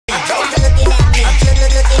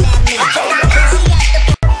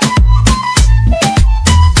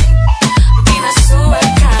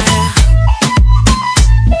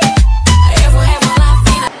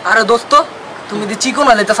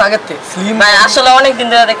চিকন হলে তো আগেতে স্লিম ভাই আসলে অনেক দিন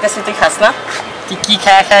ধরে দেখতেছি তুই খাস না তুই কি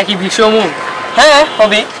খায় কি বিষমু হ্যাঁ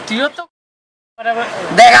হবে তুইও তো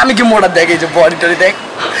দেখ আমি কি মোটা দেখ এই যে বডি টডি দেখ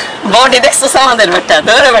বডি দেখছস আমাদের বেটা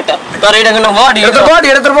তোর বেটা তোর এটা কোনো বডি এটা তো বডি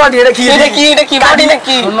এটা তোর বডি এটা কি বডি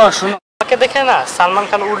নাকি শুনো আমাকে দেখে না সালমান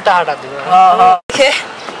খান উল্টা হাঁটা দিবে দেখে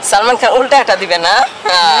সালমান খান উল্টা হাঁটা দিবে না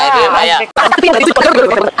আরে ভাইয়া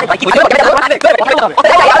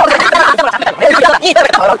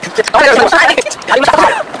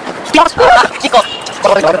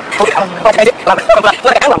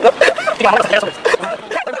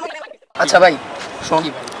আচ্ছা ভাই শোন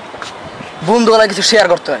বন্ধুরা কিছু শেয়ার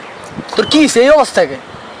করতে হয় তোর কি সেই অবস্থাকে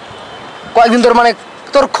কয়েকদিন তোর মানে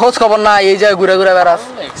তোর খোঁজ খবর না এই জায়গায় ঘুরে ঘুরে বেড়াস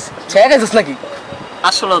ছেড়ে গেছিস নাকি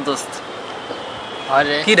আসলে দোস্ত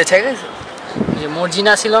আরে কি রে ছেড়ে গেছিস যে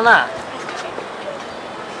মর্জিনা ছিল না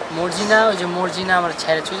মর্জিনা ওই যে মর্জিনা আমার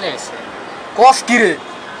ছেড়ে চলে গেছে কস কি রে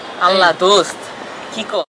আল্লাহ দোস্ত কি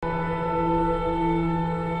কর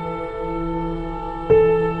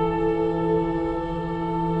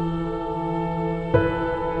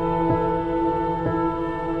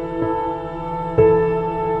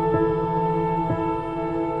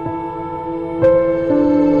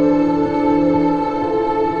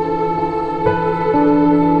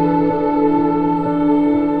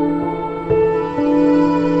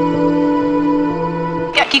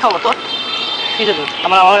কি খবর তোর কি রে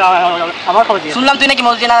আমার খবর দিয়ে শুনলাম তুই নাকি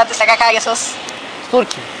মর্জিনা রাতে ছেকা খায় গেছস তোর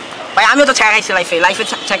কি ভাই আমিও তো ছেকা খাইছি লাইফে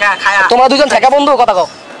ছেকা খায়া তোমরা দুজন ছেকা বন্ধু কথা কও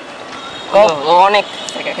ও অনেক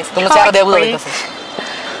ছেকা খাইছি তোমরা চেহারা দেয়া বুঝা যাইতাছে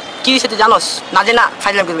কি হইছে তুই জানোস না জেনা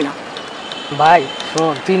ফাইলাম করবি না ভাই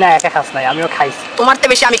শোন তুই না একা খাস নাই আমিও খাইছি তোমার তো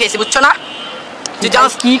বেশি আমি খাইছি বুঝছো না তুই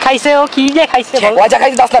জানোস কি খাইছে ও কি যে খাইছে ওই যা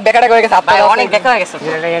খাইছিস দাস না বেকাটা করে গেছে ভাই অনেক দেখা হয়ে গেছে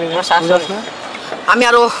আমি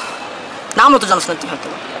আরো নামও তো জানোস না তুই হয়তো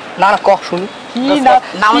না না ক শুনি কি না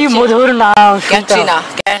কি মধুর নাম ক্যাটরিনা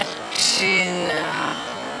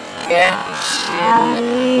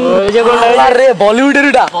ওই যে বললা আরে বলিউডের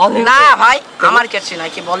এটা না ভাই আমার ক্যাটরিনা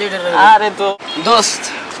কি বলিউডের আরে তো দোস্ত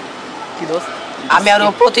কি দোস্ত আমি আরো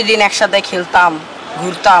প্রতিদিন একসাথে খেলতাম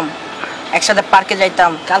ঘুরতাম একসাথে পার্কে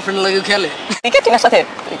যাইতাম গার্লফ্রেন্ড লাগে খেলে ক্যাটরিনার সাথে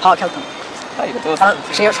হ্যাঁ খেলতাম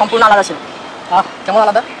সে সম্পূর্ণ আলাদা ছিল কেমন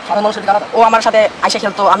আলাদা সাধারণ মানুষের আলাদা ও আমার সাথে আইসা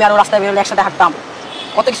খেলতো আমি আরো রাস্তায় বেরোলে একসাথে হাঁটতাম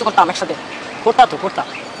কত কিছু করতাম একসাথে করতা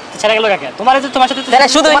ছেড়ে গেল কাকে তোমার যে তোমার সাথে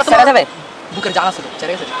শুধু ছেড়ে যাবে বুকের জানা ছিল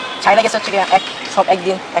ছেড়ে গেছে ছাইড়া গেছে হচ্ছে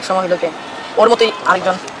একদিন এক সময় হইলো ওর মতোই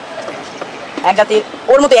আরেকজন এক জাতির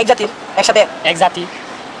ওর মতোই এক জাতির একসাথে এক জাতি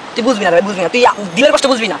তুই বুঝবি না ভাই বুঝবি না তুই দিলের কষ্ট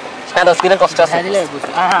বুঝবি না হ্যাঁ দোস্ত দিলের কষ্ট আছে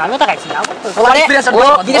হ্যাঁ আমিও তো খাইছি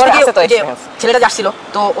ছেলেটা যাচ্ছিল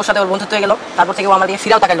তো ওর সাথে ওর বন্ধুত্ব হয়ে গেল তারপর থেকে ও আমার দিকে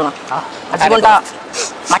ফিরাও তাকাইলো না আর জীবনটা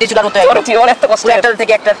মাটি চুলার মতো একটা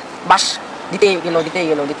থেকে একটা বাস দিতেই গেল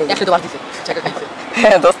একসাথে বাস দিতে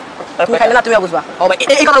হ্যাঁ দোস্ত তুমি খাইলে না তুমি বুঝবা ও ভাই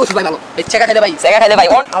এই কথা বুঝবা ভালো এই ছেকা খাইলে ভাই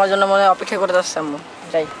আমার জন্য মনে অপেক্ষা করে যাচ্ছে আম্মু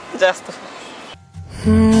যাই just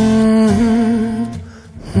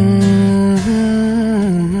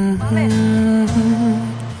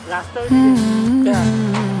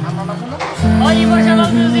Oh, emotional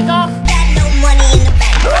music off. No money in the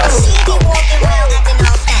bank. See me walking around acting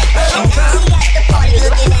all fat. See at the party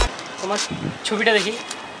looking at. তোমার ছবিটা দেখি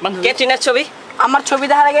ক্যাটরিনার ছবি আমার ছবি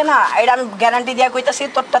দেখার আগে না এটা আমি গ্যারান্টি দিয়া কইতাছি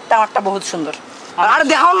তোরটাতে আমারটা বহুত সুন্দর আর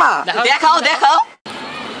দেখাও না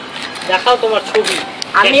দেখাও তোমার ছবি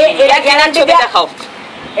আমি এটা গ্যারান্টি দিয়ে দেখাও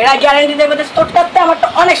এটা গ্যারান্টি দিয়ে কইতাছি তোরটাতে আমারটা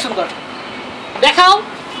অনেক সুন্দর দেখাও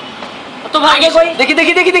তো ভাগে কই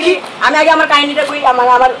দেখি আমি আগে আমার কাহিনীটা কই আমার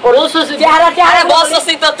চেহারা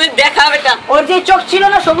বলছসি তো তুই দেখা বেটা ওর যে চোখ ছিল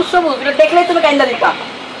না সবুজ এটা দেখলেই তুমি কাইন্দা দিতা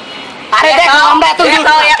আরে দেখো আমরা এত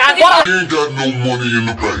Ain't got no money in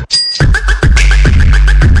the bank.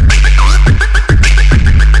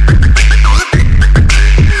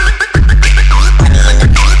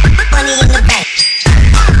 Money in the bank.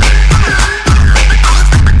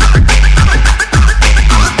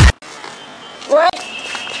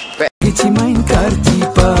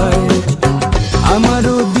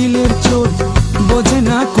 আমারও দিলের চোট বোঝে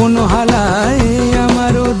না কোনো হালায়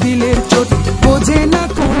আমারও দিলের চোট বোঝে না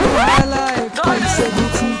কোনো হালায়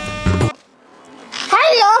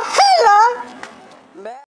Hello.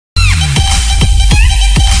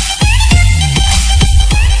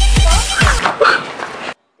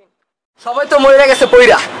 সবাই তো মরে গেছে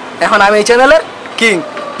পয়রা এখন আমি এই চ্যানেলের king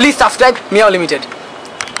please subscribe Miao limited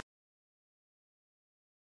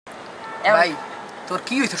ভাই তোর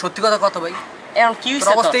কি হইছে সত্যি কথা কত ভাই এখন কি হইছে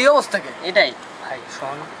অবস্থা এই অবস্থাকে এটাই ভাই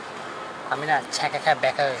শোন আমি না ছেকা খায়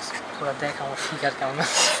বেকা হয়েছি তোরা দেখ আমার ফিগার কেমন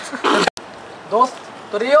দোস্ত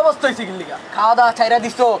তোর এই অবস্থা হইছে কি লিগা খাওয়া দাওয়া ছাইরা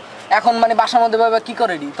দিছো এখন মানে বাসার মধ্যে ভাবে কি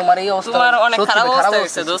করে তোমার এই অবস্থা তোমার অনেক খারাপ অবস্থা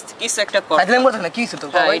হচ্ছে দোস্ত কিছু একটা কর ফাইজলাম করছ না কি হইছে তোর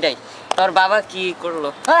হ্যাঁ এটাই তোর বাবা কি করলো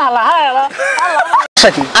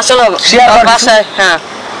সাথী আসলে শেয়ার কর বাসায় হ্যাঁ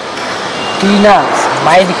তুই না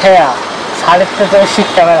মাইর খায়া সাড়ে থেকে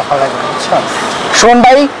শিক্ষা মেরা খাওয়া লাগবে বুঝছো শোন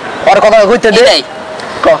ভাই ওর কথা কইতে দে এটাই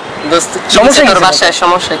ক দোস্ত সমস্যা তোর কি বাসায়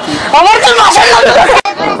সমস্যা কি আমার তো বাসায়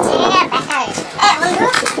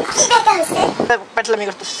Bangla. পেটলামি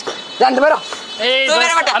করতেছিস জানতে পারো এই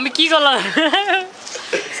আমি কি করলাম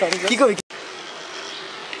কি কই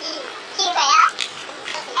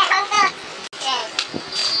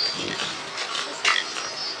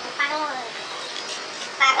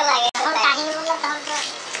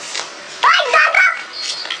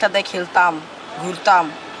সাথে খেলতাম ঘুরতাম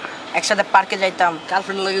একসাথে পার্কে যাইতাম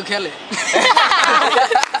গার্লফ্রেন্ড লাগে খেলে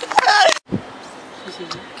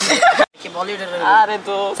বলিউডের আরে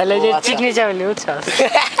তো তাহলে যে চিকনি যাবে বুঝছো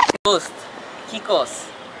দোস্ত কি কস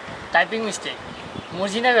টাইপিং মিস্টেক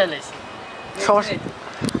মর্জিনা বেলাইছি সমস্যা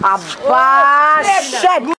আব্বা